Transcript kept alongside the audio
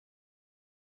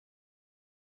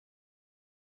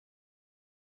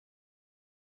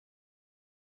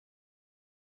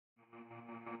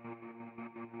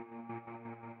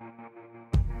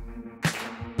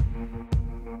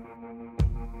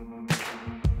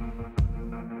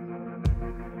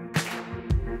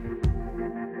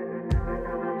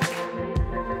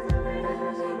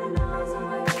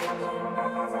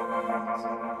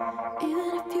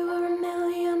Even if you were a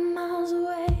million miles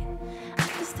away, I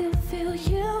can still feel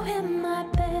you in my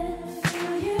bed.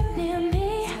 Feel you near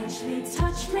me,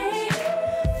 touch me,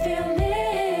 feel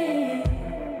me.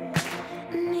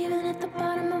 And even at the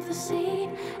bottom of the sea,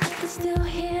 I can still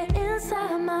hear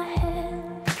inside my head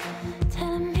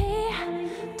telling me,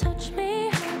 touch me,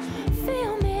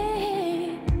 feel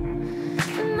me.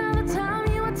 And all the time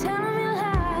you were telling me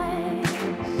lies.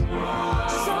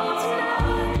 So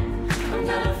tonight I'm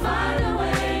gonna find a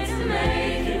way to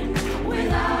make it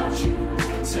without you.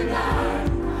 Tonight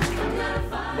I'm gonna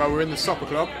find. Well, we're in the Soccer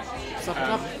Club. Soccer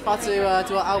Club, about to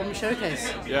do our album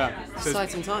showcase. Yeah. So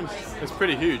Exciting times. it's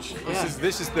pretty huge. Yeah.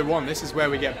 This is the one. This is where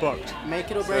we get booked. Make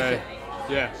it or break it.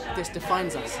 Yeah. This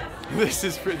defines us. This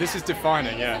is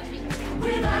defining. Yeah.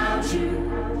 Without you.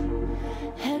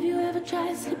 Have you ever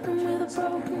tried sleeping with a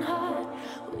broken heart?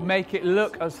 Make it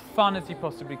look as fun as you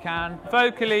possibly can.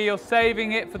 Vocally, you're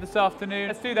saving it for this afternoon.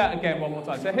 Let's do that again one more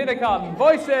time. So here they come,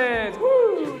 voices!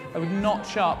 Woo! I would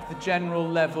notch up the general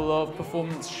level of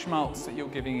performance schmaltz that you're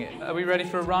giving it. Are we ready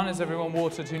for a run? Is everyone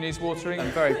watered who needs watering?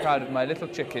 I'm very proud of my little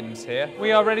chickens here.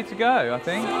 We are ready to go, I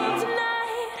think.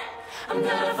 Tonight, I'm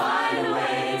gonna find a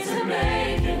way to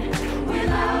make it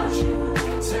without you.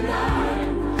 Tonight,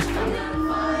 I'm gonna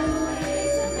find a way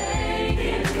to make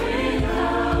it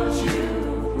without you.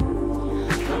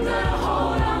 I'm gonna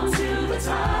hold on to the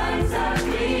times that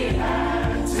we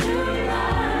had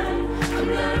tonight. I'm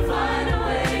gonna find a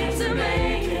way to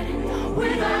make it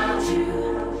without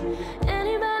you.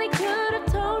 Anybody could have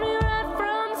told me right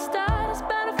from the start it's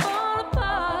better fall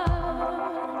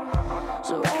apart.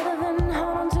 So rather than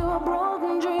hold on to a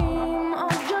broken dream, I'll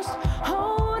just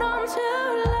hold on to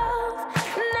love.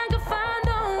 And I can find a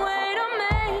way to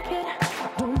make it.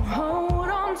 Don't hold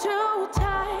on too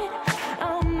tight.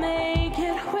 I'll make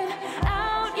it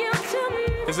without you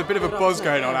tonight. There's a bit of a buzz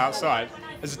going on outside.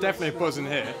 There's definitely a buzz in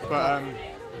here, but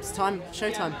It's time,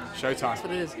 showtime. showtime. That's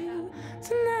what it is.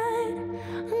 Tonight,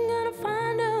 I'm gonna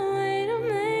find a way to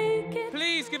make it.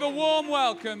 Please give a warm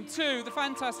welcome to the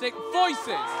fantastic Voices.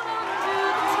 To the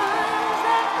times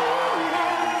that we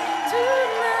had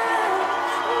tonight.